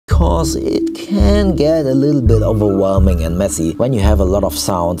because it can get a little bit overwhelming and messy when you have a lot of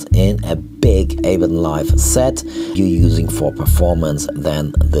sounds in a big Ableton Live set you're using for performance.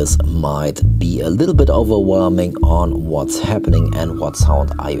 Then this might be a little bit overwhelming on what's happening and what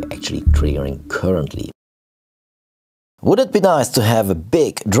sound are you actually triggering currently. Would it be nice to have a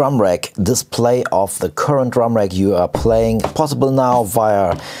big drum rack display of the current drum rack you are playing? Possible now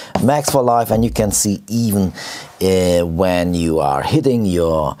via Max for Live, and you can see even when you are hitting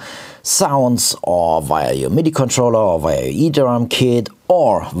your sounds, or via your MIDI controller, or via your eDrum kit,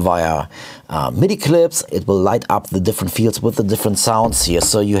 or via MIDI clips. It will light up the different fields with the different sounds here.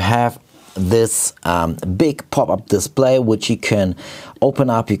 So you have this big pop-up display which you can open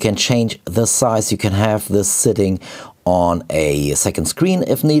up. You can change the size. You can have this sitting on a second screen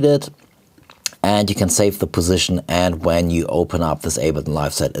if needed, and you can save the position, and when you open up this Ableton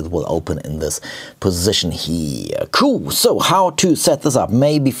Live set, it will open in this position here. Cool. So how to set this up?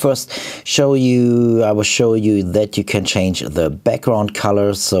 Maybe first I will show you that you can change the background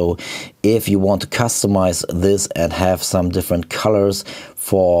color. So if you want to customize this and have some different colors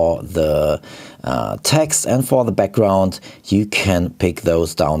for the text and for the background, you can pick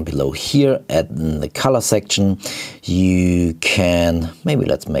those down below here in the color section. You can, maybe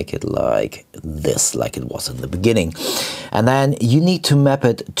let's make it like this, like it was in the beginning. And then you need to map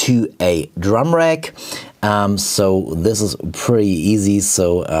it to a drum rack. So this is pretty easy.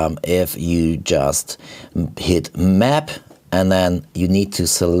 So if you just hit map, and then you need to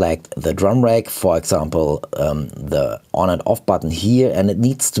select the drum rack, for example, the on and off button here, and it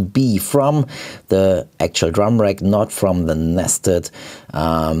needs to be from the actual drum rack, not from the nested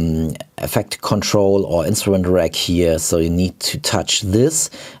effect control or instrument rack here. So you need to touch this,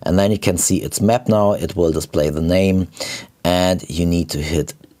 and then you can see it's mapped now. It will display the name, and you need to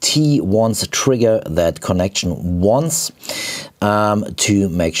hit T once, trigger that connection once to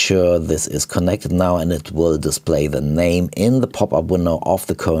make sure this is connected now, and it will display the name in the pop-up window of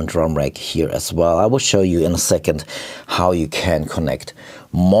the current drum rack here as well. I will show you in a second how you can connect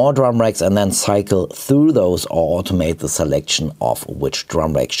more drum racks and then cycle through those or automate the selection of which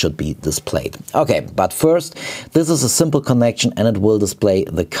drum rack should be displayed. Okay, but first, this is a simple connection, and it will display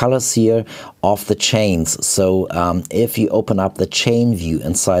the colors here of the chains. So if you open up the chain view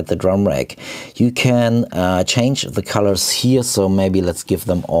inside the drum rack, you can change the colors here. So maybe let's give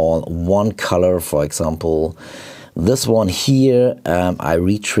them all one color. For example, this one here, I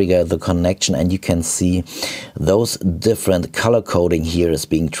re-trigger the connection, and you can see those different color coding here is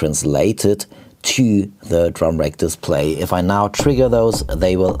being translated to the drum rack display. If I now trigger those,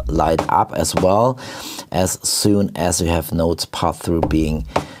 they will light up as well as soon as you have notes pass through being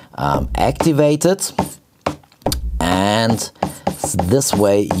activated. And this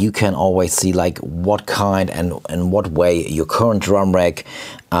way you can always see like what kind and what way your current drum rack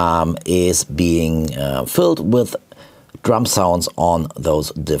is being filled with drum sounds on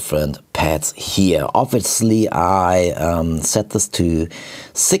those different pads here. Obviously I set this to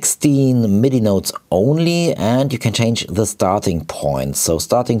 16 MIDI notes only, and you can change the starting point. So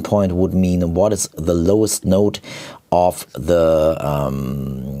starting point would mean what is the lowest note of the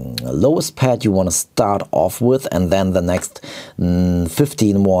lowest pad you want to start off with, and then the next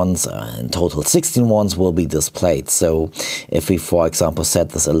 15 ones, in total 16 ones, will be displayed. So if we, for example,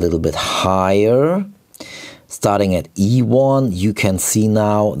 set this a little bit higher, starting at E1, you can see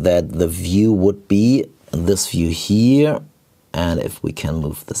now that the view would be this view here. And if we can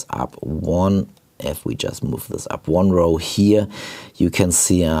move this up one, if we just move this up one row here, you can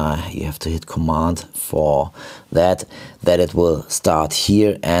see you have to hit Command for that it will start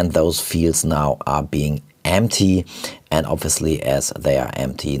here, and those fields now are being empty. And obviously, as they are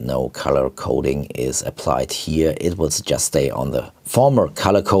empty, no color coding is applied here. It will just stay on the former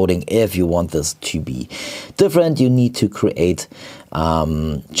color coding. If you want this to be different, you need to create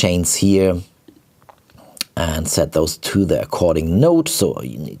chains here and set those to the according note. So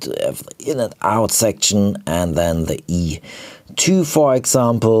you need to have the in and out section, and then the E2, for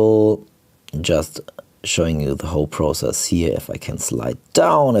example. Just showing you the whole process here. If I can slide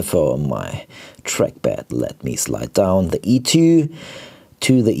down, if my trackpad let me slide down the E2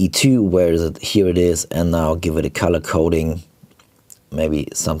 to the E2, where is it? Here it is. And now give it a color coding, maybe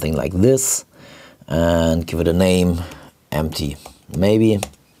something like this, and give it a name, empty maybe.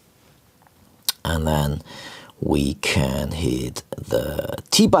 And then we can hit the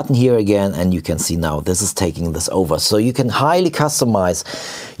T button here again, and you can see now this is taking this over. So you can highly customize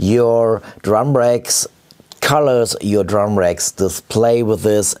your drum racks colors, your drum racks display with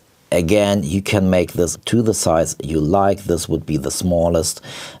this. Again, you can make this to the size you like. This would be the smallest,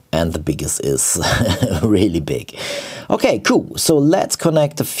 and the biggest is really big. Okay, cool. So let's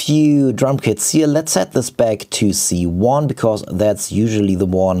connect a few drum kits here. Let's set this back to C1 because that's usually the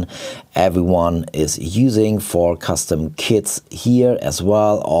one everyone is using for custom kits here as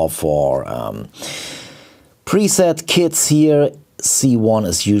well, or for preset kits here. C1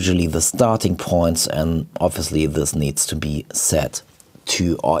 is usually the starting points, and obviously this needs to be set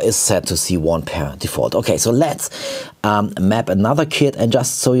to, or is set to C1 per default. Okay, so let's map another kit, and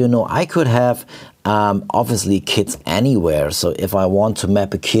just so you know, I could have obviously kits anywhere. So if I want to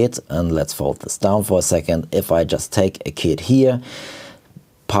map a kit, and let's fold this down for a second, if I just take a kit here,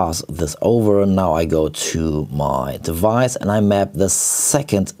 pass this over, now I go to my device and I map the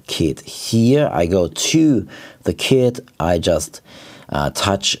second kit here. I go to the kit, I just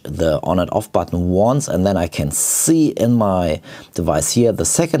touch the on and off button once, and then I can see in my device here the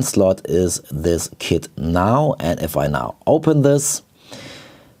second slot is this kit now. And if I now open this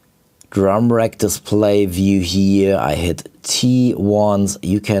drum rack display view here, I hit T once,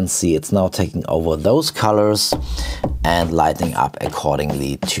 you can see it's now taking over those colors and lighting up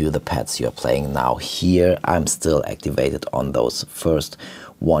accordingly to the pads you're playing now. Here I'm still activated on those first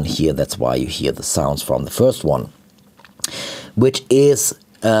one here, that's why you hear the sounds from the first one, which is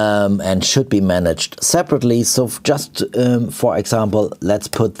and should be managed separately. So just for example, let's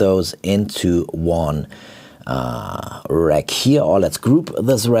put those into one rack here, or let's group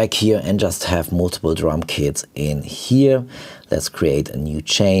this rack here and just have multiple drum kits in here. Let's create a new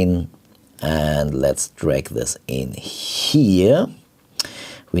chain and let's drag this in here.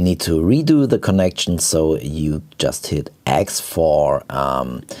 We need to redo the connection, so you just hit X for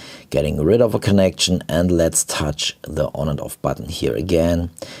getting rid of a connection, and let's touch the on and off button here again,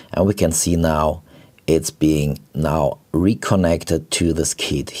 and we can see now it's being now reconnected to this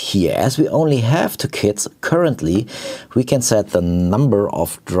kit here. As we only have two kits currently, we can set the number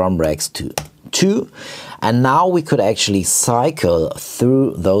of drum racks to 2, and now we could actually cycle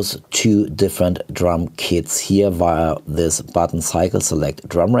through those 2 different drum kits here via this button cycle select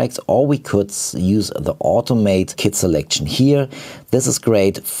drum racks, or we could use the automate kit selection here. This is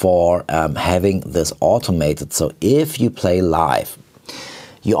great for having this automated. So if you play live,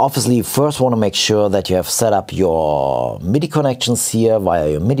 you obviously first want to make sure that you have set up your MIDI connections here via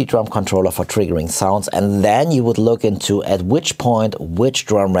your MIDI drum controller for triggering sounds, and then you would look into at which point which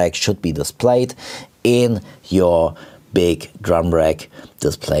drum rack should be displayed in your big drum rack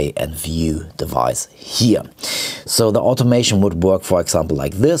display and view device here. So the automation would work, for example,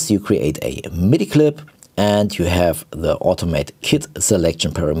 like this. You create a MIDI clip and you have the automate kit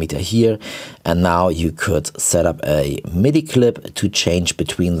selection parameter here, and now you could set up a MIDI clip to change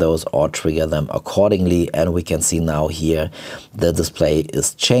between those or trigger them accordingly. And we can see now here the display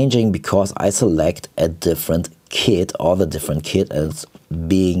is changing because I select a different kit, or the different kit, and it's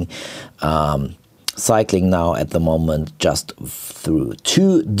being cycling now at the moment just through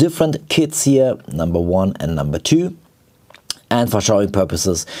 2 different kits here, number 1 and number 2. And for showing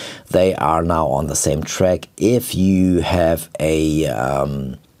purposes, they are now on the same track. If you have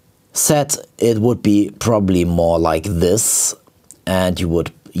a set, it would be probably more like this, and you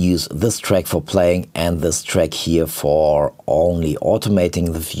would use this track for playing and this track here for only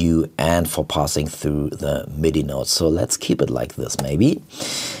automating the view and for passing through the MIDI notes. So let's keep it like this maybe.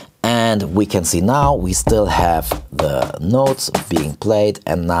 And we can see now we still have the notes being played,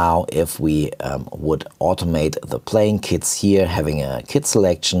 and now if we would automate the playing kits here, having a kit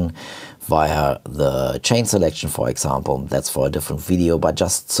selection via the chain selection, for example, that's for a different video, but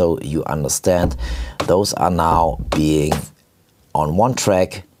just so you understand, those are now being on one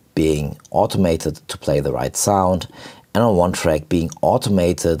track being automated to play the right sound, and on one track being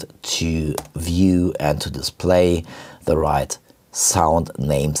automated to view and to display the right sound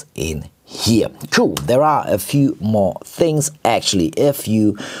names in here. Cool. There are a few more things actually. If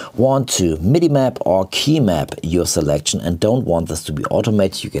you want to MIDI map or key map your selection and don't want this to be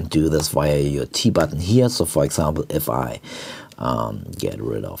automated, you can do this via your T button here. So for example, if I get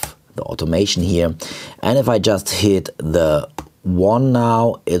rid of the automation here, and if I just hit the 1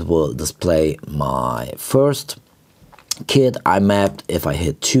 now, it will display my first kit I mapped. If I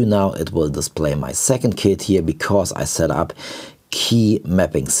hit 2 now, it will display my second kit here because I set up key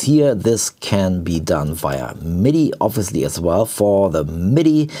mappings here. This can be done via MIDI obviously as well. For the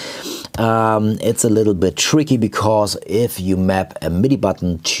MIDI, it's a little bit tricky because if you map a MIDI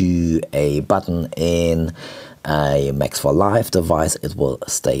button to a button in a Max for Live device, it will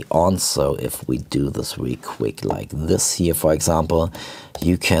stay on. So if we do this really quick like this here, for example,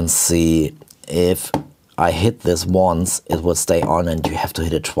 you can see if I hit this once, it will stay on and you have to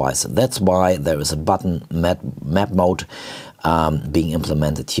hit it twice. That's why there is a button map mode being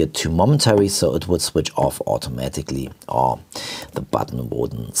implemented here to momentary, so it would switch off automatically, or the button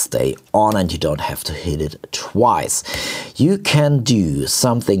wouldn't stay on and you don't have to hit it twice. You can do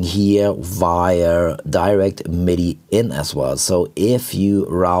something here via direct MIDI in as well. So if you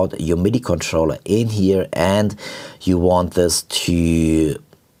route your MIDI controller in here and you want this to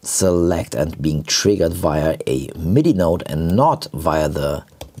select and being triggered via a MIDI node and not via the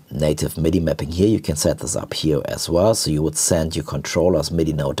native MIDI mapping here, you can set this up here as well. So you would send your controller's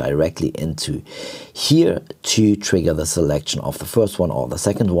MIDI node directly into here to trigger the selection of the first one or the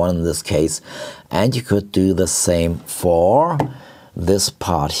second one in this case. And you could do the same for this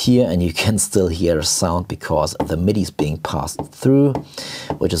part here, and you can still hear a sound because the MIDI is being passed through,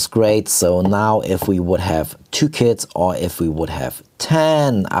 which is great. So now if we would have 2 kits, or if we would have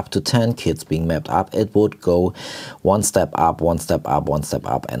 10, up to 10 kits being mapped up, it would go one step up, one step up, one step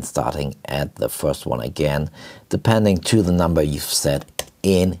up, and starting at the first one again, depending to the number you've set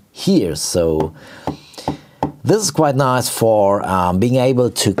in here. So this is quite nice for being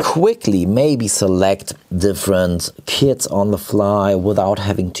able to quickly maybe select different kits on the fly without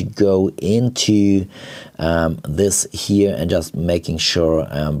having to go into this here and just making sure,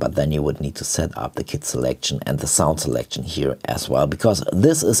 but then you would need to set up the kit selection and the sound selection here as well, because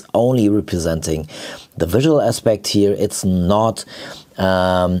this is only representing the visual aspect here. It's not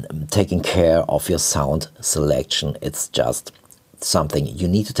taking care of your sound selection. It's just something you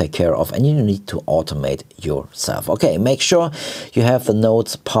need to take care of and you need to automate yourself. Okay, make sure you have the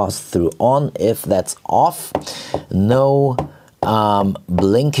nodes passed through on. If that's off, no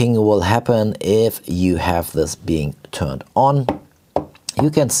blinking will happen. If you have this being turned on, you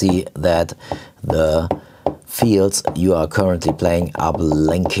can see that the fields you are currently playing are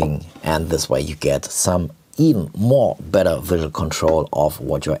blinking, and this way you get some even more better visual control of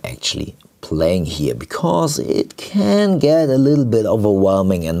what you're actually playing here, because it can get a little bit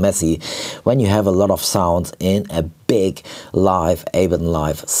overwhelming and messy when you have a lot of sounds in a big live Ableton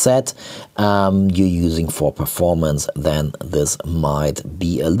Live set you're using for performance. Then this might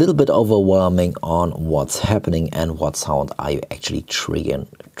be a little bit overwhelming on what's happening and what sound are you actually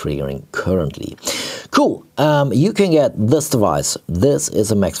triggering currently. Cool. You can get this device. This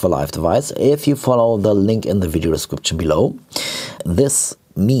is a Max for Live device. If you follow the link in the video description below, this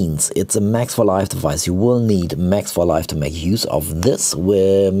means it's a Max for Live device. You will need Max for Live to make use of this,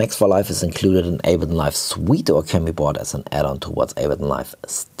 where Max for Live is included in Ableton Live Suite or can be bought as an add-on towards Ableton Live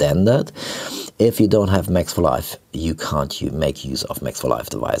Standard. If you don't have Max for Live, you can't make use of Max for Live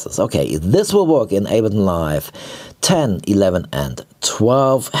devices. Okay, this will work in Ableton Live 10, 11 and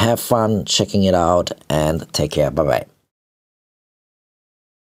 12. Have fun checking it out and take care. Bye bye.